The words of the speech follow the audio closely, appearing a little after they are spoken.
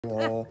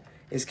Well,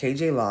 is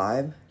KJ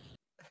live?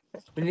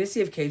 We need to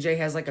see if KJ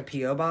has like a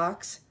PO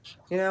box,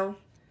 you know,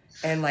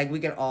 and like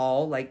we can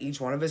all like each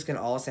one of us can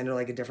all send her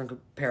like a different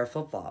pair of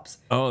flip flops.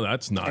 Oh,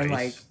 that's And like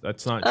nice.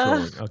 That's not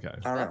trolling. Okay.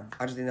 I don't know.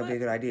 I just think that'd be a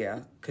good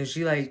idea because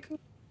she like,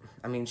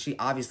 I mean, she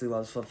obviously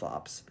loves flip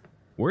flops.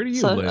 Where do you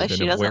So live? In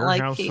she a doesn't like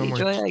warehouse Katie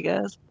somewhere? Joy, I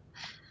guess.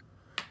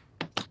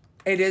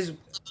 It is.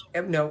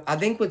 No, I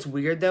think what's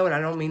weird though, and I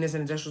don't mean this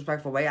in a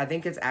disrespectful way, I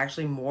think it's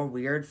actually more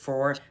weird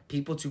for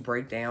people to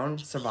break down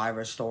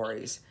Survivor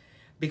stories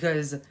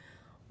because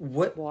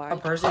what a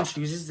person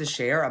chooses to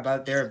share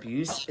about their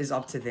abuse is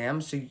up to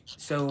them.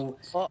 So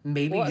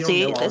maybe you don't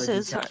See, know all this the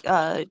is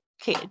details.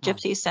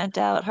 Gypsy sent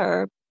out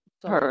her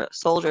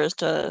soldiers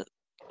to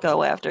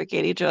go after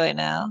Katie Joy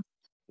now.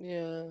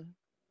 Yeah.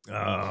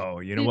 Oh,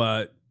 you know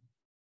what?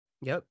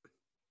 Yep.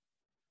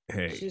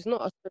 Hey, She's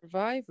not a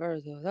survivor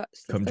though.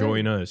 That's the come thing.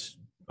 join us.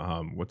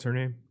 What's her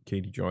name?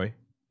 Katie Joy.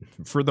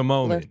 For the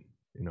moment,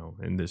 you know,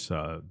 in this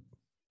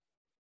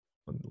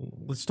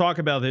let's talk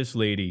about this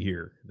lady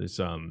here. This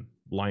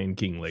Lion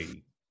King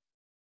lady.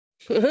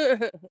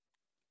 Flip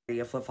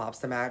flops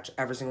to match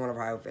every single one of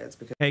her outfits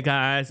because Hey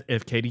guys,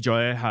 if Katie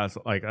Joy has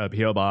like a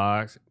PO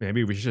box,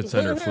 maybe we should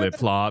send her flip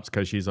flops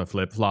because she's a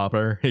flip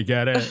flopper. You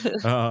get it?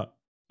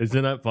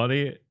 Isn't that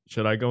funny?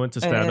 Should I go into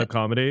stand-up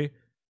comedy?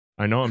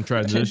 I know I'm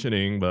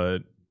transitioning, but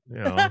you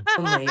know.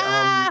 only